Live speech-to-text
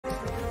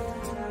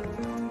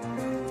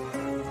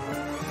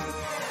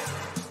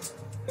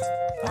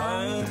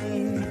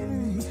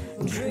time,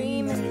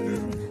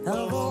 dreaming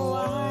of a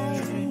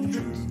white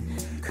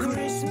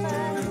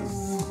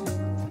Christmas,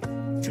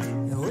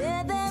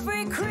 with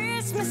every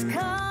Christmas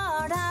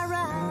card I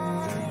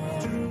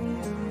write.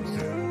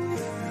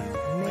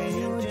 May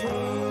your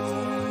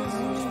days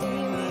be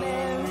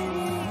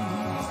merry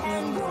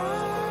and bright.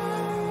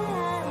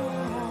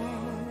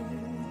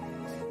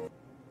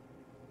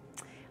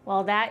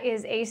 Well, that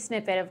is a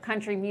snippet of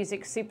country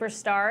music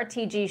superstar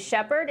T.G.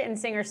 Sheppard and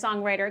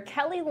singer-songwriter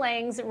Kelly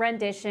Lang's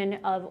rendition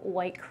of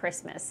White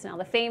Christmas. Now,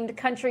 the famed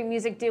country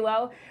music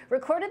duo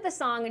recorded the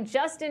song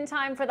just in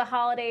time for the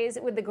holidays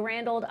with the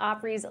Grand Ole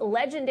Opry's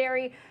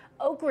legendary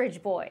Oak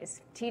Ridge Boys.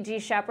 T.G.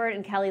 Sheppard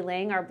and Kelly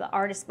Lang are the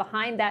artists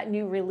behind that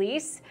new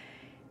release,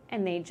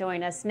 and they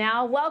join us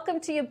now. Welcome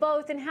to you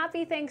both, and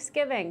happy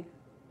Thanksgiving.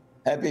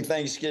 Happy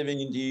Thanksgiving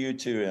to you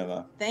too,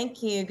 Emma.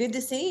 Thank you. Good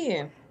to see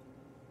you.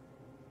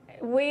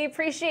 We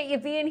appreciate you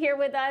being here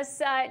with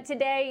us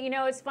today. You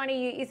know, it's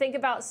funny, you think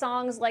about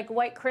songs like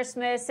White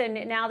Christmas, and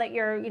now that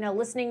you're,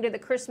 listening to the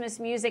Christmas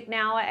music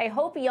now, I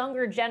hope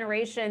younger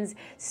generations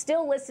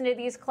still listen to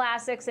these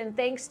classics, and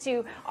thanks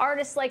to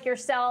artists like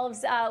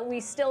yourselves, we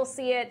still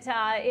see it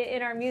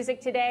in our music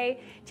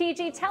today.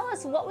 TG, tell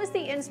us, what was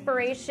the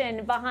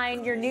inspiration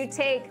behind your new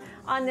take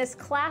on this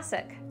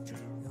classic?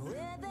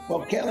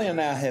 Well, Kelly and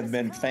I have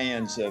been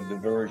fans of the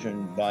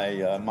version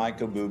by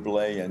Michael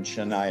Bublé and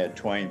Shania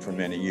Twain for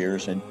many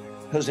years, and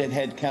because it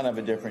had kind of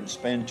a different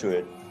spin to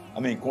it.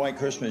 I mean, White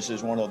Christmas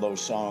is one of those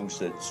songs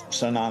that's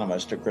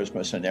synonymous to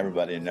Christmas, and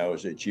everybody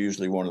knows it's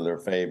usually one of their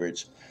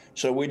favorites.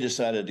 So we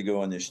decided to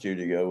go in the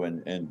studio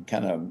and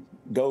kind of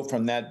go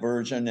from that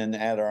version and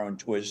add our own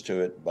twist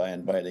to it by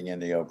inviting in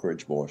the Oak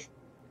Ridge Boys.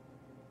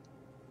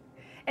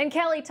 And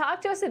Kelly,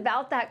 talk to us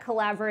about that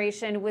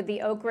collaboration with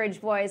the Oak Ridge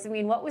Boys. I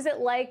mean, what was it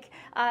like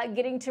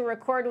getting to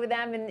record with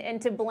them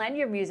and to blend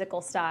your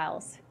musical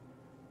styles?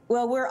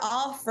 Well, we're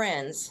all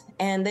friends,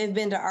 and they've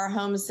been to our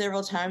homes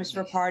several times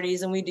for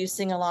parties, and we do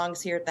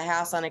sing-alongs here at the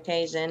house on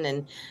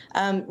occasion.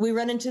 And we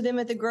run into them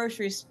at the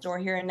grocery store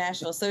here in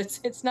Nashville, so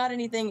it's not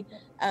anything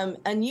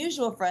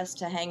unusual for us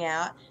to hang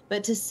out.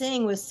 But to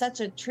sing was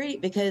such a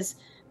treat because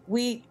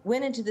we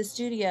went into the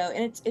studio,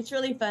 and it's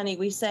really funny.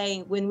 We say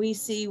when we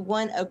see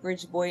one Oak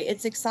Ridge boy,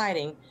 it's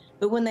exciting.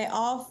 But when they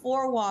all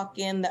four walk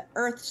in, the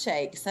earth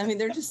shakes. I mean,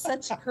 they're just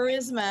such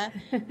charisma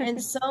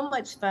and so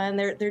much fun.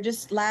 They're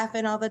just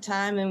laughing all the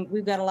time, and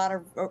we've got a lot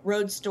of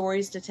road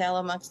stories to tell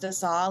amongst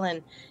us all.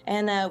 And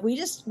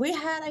we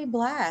had a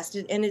blast.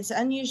 And it's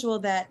unusual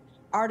that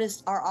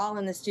artists are all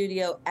in the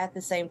studio at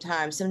the same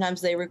time. Sometimes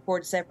they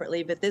record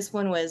separately, but this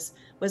one was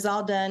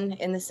all done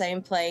in the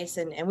same place,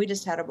 and we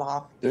just had a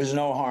ball. There's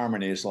no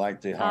harmonies like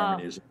the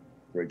harmonies of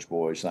Ridge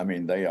Boys. I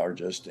mean, they are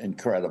just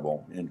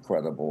incredible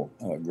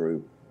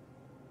group.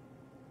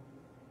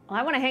 Well,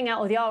 I want to hang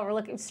out with y'all.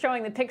 We're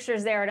showing the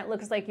pictures there, and it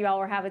looks like you all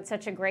were having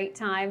such a great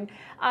time.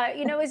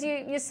 As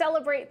you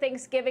celebrate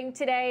Thanksgiving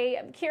today,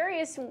 I'm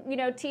curious,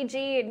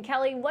 TG and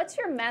Kelly, what's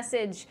your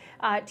message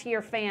to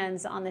your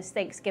fans on this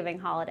Thanksgiving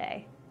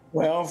holiday?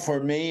 Well, for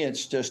me,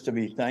 it's just to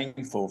be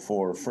thankful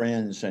for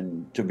friends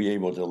and to be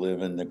able to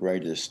live in the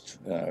greatest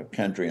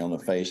country on the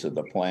face of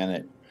the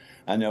planet.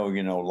 I know,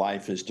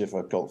 life is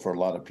difficult for a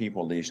lot of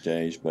people these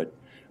days, but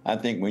I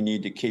think we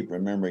need to keep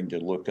remembering to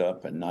look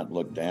up and not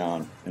look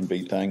down and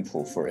be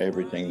thankful for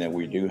everything that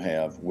we do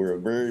have. We're a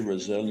very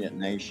resilient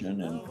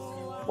nation, and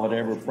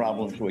whatever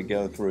problems we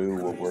go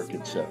through, we'll work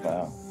itself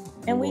out.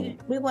 And we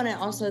want to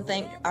also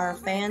thank our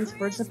fans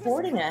for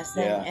supporting us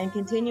and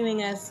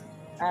continuing us.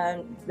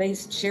 They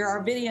share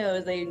our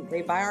videos,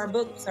 they buy our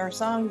books, our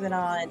songs, and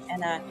all.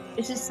 And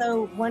it's just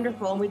so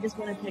wonderful. And we just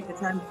want to take the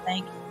time to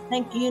thank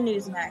you,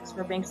 Newsmax,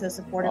 for being so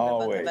supportive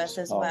of both of us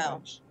as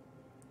well.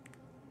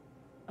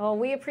 Well,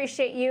 we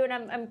appreciate you, and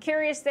I'm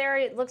curious there.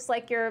 It looks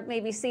like you're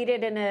maybe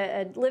seated in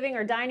a living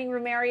or dining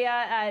room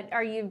area.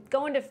 Are you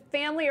going to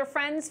family or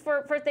friends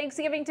for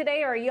Thanksgiving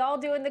today, or are you all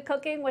doing the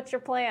cooking? What's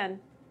your plan?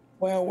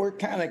 Well, we're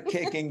kind of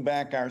kicking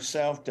back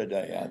ourselves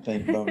today, I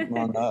think,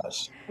 among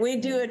us. We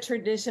do a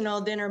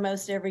traditional dinner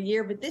most every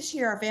year, but this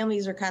year our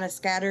families are kind of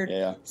scattered.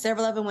 Yeah.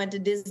 Several of them went to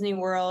Disney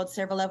World.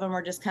 Several of them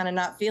are just kind of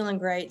not feeling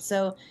great.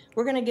 So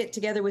we're going to get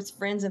together with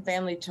friends and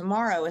family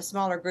tomorrow, a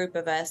smaller group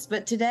of us.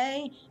 But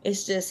today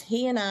it's just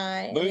he and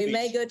I. And we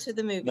may go to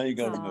the movies. There you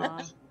go to the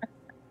movies.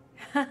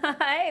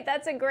 Hey,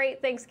 that's a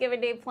great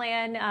Thanksgiving Day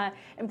plan.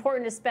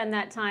 Important to spend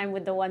that time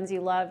with the ones you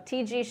love.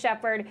 T.G.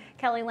 Sheppard,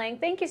 Kelly Lang,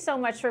 thank you so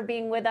much for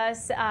being with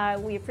us.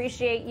 We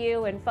appreciate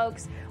you. And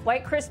folks,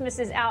 White Christmas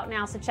is out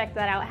now, so check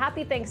that out.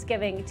 Happy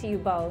Thanksgiving to you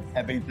both.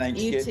 Happy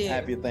Thanksgiving. You too.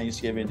 Happy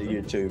Thanksgiving to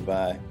you too.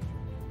 Bye.